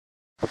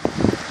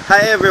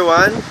Hi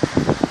everyone!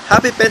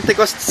 Happy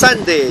Pentecost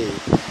Sunday!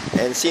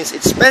 And since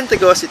it's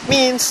Pentecost, it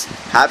means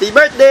Happy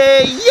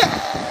Birthday!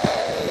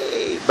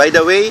 Yay! By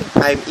the way,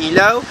 I'm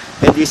Ilaw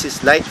and this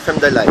is Light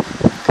from the Light.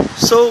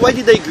 So why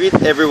did I greet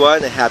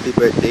everyone a happy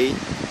birthday?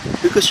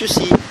 Because you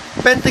see,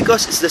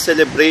 Pentecost is the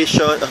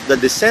celebration of the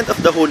descent of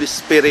the Holy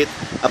Spirit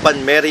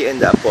upon Mary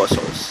and the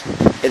Apostles.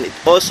 And it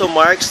also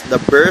marks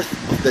the birth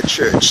of the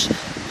Church.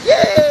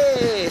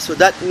 Yay! So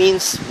that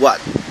means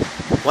what?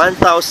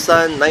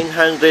 1,984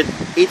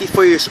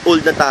 years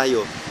old na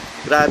tayo.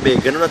 Grabe,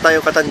 ganun na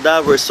tayo katanda.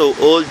 We're so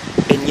old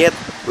and yet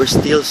we're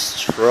still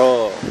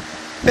strong.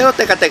 Pero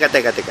teka.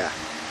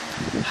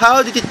 How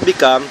did it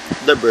become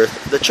the birth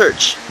of the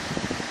church?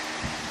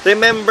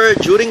 Remember,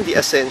 during the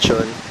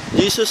ascension,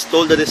 Jesus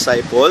told the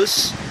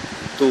disciples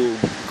to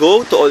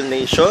go to all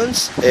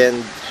nations and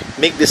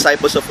make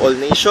disciples of all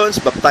nations,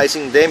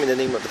 baptizing them in the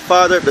name of the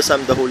Father, the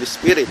Son, the Holy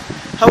Spirit.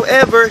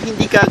 However,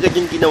 hindi kaagad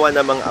yung ginawa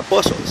ng mga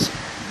apostles.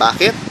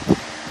 Bakit?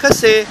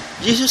 Kasi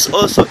Jesus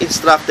also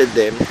instructed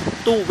them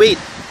to wait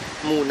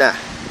muna.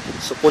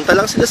 So punta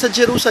lang sila sa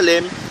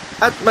Jerusalem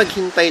at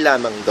maghintay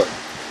lamang doon.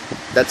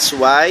 That's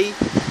why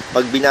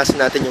pag binasa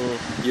natin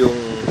yung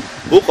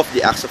book of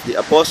the Acts of the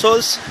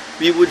Apostles,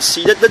 we would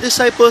see that the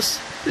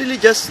disciples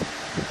really just,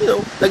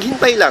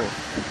 naghintay lang.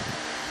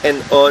 And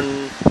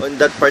on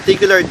that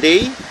particular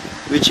day,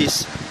 which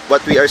is what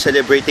we are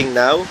celebrating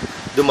now,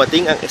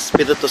 dumating ang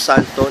Espiritu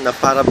Santo na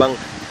para bang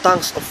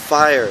tongues of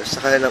fire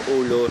sa kanilang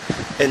ulo,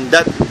 and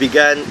that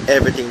began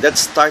everything. That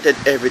started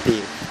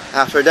everything.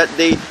 After that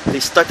day,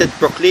 they started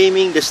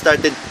proclaiming, they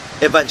started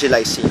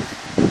evangelizing.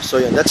 So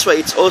yun, that's why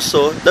it's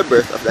also the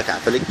birth of the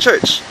Catholic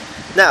Church.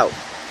 Now,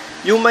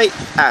 you might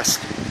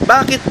ask,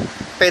 bakit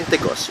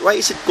Pentecost?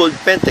 Why is it called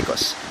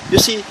Pentecost?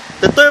 You see,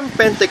 the term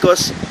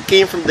Pentecost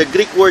came from the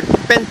Greek word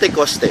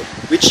Pentecoste,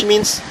 which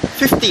means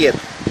 50th,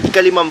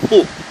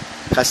 ikalimampu.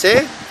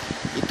 Kasi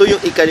ito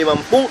yung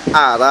ikalimampung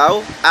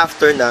araw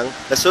after ng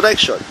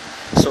resurrection.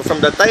 So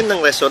from the time ng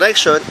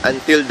resurrection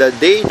until the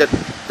day that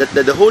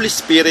the Holy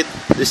Spirit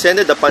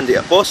descended upon the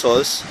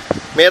apostles,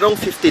 merong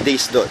 50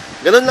 days doon.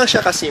 Ganun lang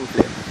siya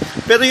kasimple.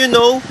 Pero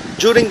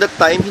during that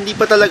time, hindi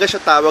pa talaga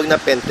siya tawag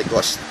na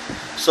Pentecost.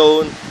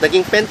 So,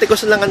 naging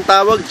Pentecost lang ang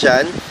tawag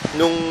dyan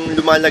nung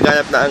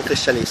lumalaganap na ang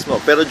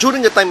Kristyanismo. Pero during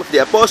the time of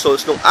the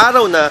apostles, nung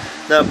araw na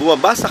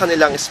bumaba sa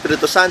kanilang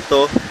Espiritu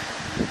Santo,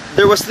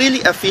 there was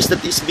really a feast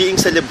that is being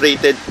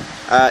celebrated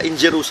in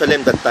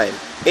Jerusalem that time.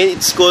 And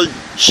it's called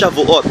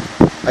Shavuot.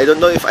 I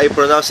don't know if I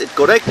pronounce it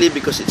correctly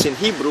because it's in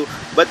Hebrew,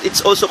 but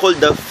it's also called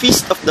the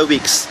Feast of the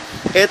Weeks.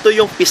 Ito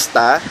yung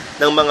pista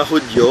ng mga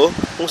Hudyo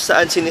kung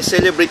saan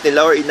sineselebrate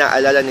nila or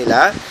inaalala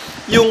nila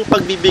yung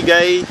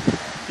pagbibigay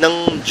ng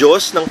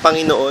Diyos, ng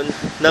Panginoon,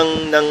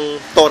 ng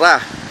Torah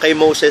kay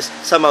Moses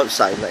sa Mount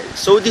Sinai.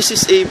 So this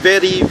is a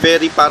very,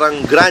 very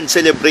parang grand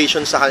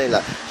celebration sa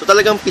kanila. So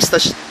talagang pista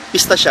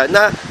siya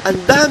na ang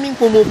daming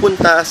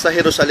pumupunta sa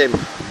Jerusalem.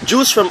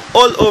 Jews from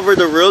all over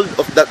the world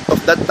of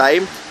that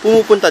time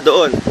pumupunta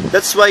doon.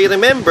 That's why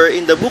remember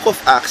in the book of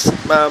Acts,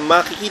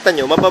 makikita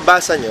nyo,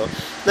 mababasa nyo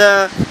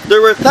na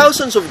there were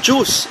thousands of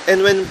Jews,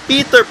 and when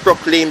Peter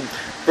proclaimed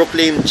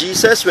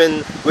Jesus,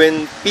 when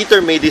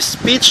Peter made his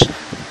speech,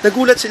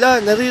 nagulat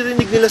sila,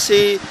 naririnig nila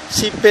si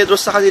Pedro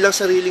sa kanilang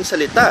sariling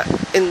salita.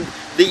 And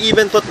they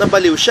even thought na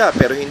baliw siya,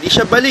 pero hindi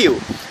siya baliw.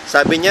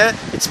 Sabi niya,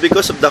 it's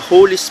because of the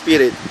Holy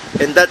Spirit.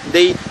 And that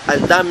day,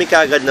 ang dami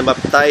kaagad na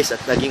baptize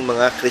at naging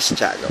mga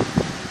Kristiyano.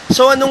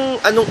 So,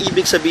 anong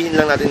ibig sabihin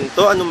lang natin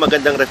ito? Anong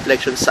magandang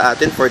reflection sa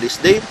atin for this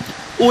day?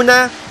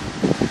 Una,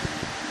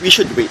 we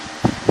should wait.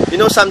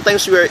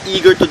 Sometimes we are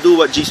eager to do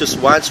what Jesus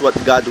wants, what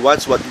God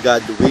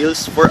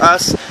wills for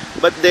us.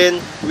 But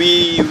then,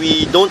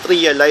 we don't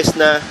realize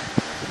na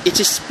it's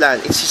His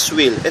plan, it's His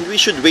will. And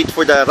we should wait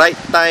for the right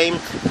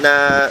time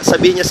na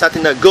sabihin niya sa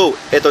atin na, go,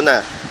 eto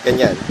na,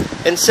 ganyan.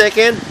 And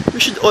second,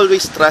 we should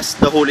always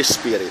trust the Holy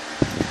Spirit.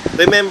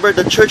 Remember,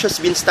 the church has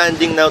been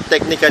standing now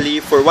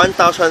technically for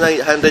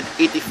 1,984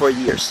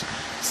 years.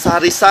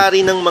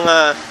 Sari-sari ng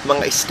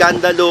mga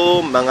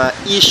iskandalo, mga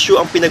issue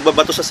ang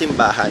pinagbabato sa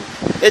simbahan.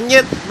 And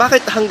yet,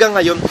 bakit hanggang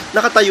ngayon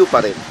nakatayo pa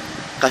rin?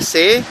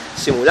 Kasi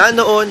simula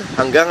noon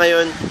hanggang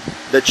ngayon,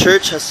 the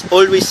church has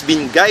always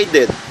been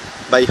guided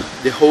by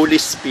the Holy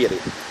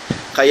Spirit.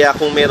 Kaya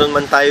kung meron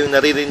man tayong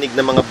naririnig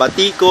na mga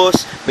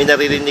batikos, may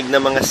naririnig na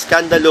mga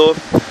skandalo,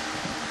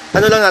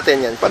 ano lang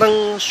natin yan,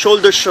 parang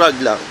shoulder shrug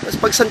lang,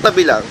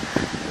 pagsantabi lang,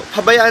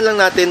 habayaan lang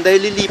natin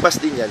dahil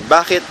lilipas din yan.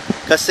 Bakit?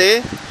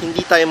 Kasi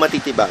hindi tayo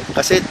matitibang.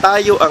 Kasi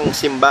tayo ang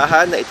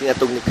simbahan na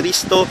itinatog ni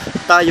Kristo,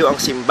 tayo ang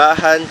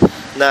simbahan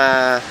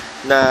na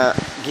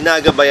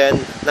ginagabayan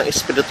ng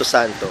Espiritu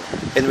Santo.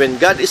 And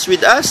when God is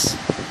with us,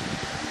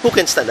 who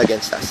can stand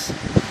against us?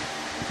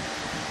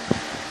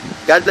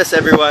 God bless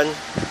everyone.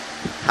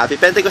 Happy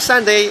Pentecost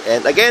Sunday.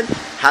 And again,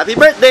 happy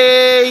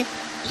birthday!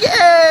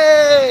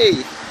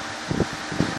 Yay!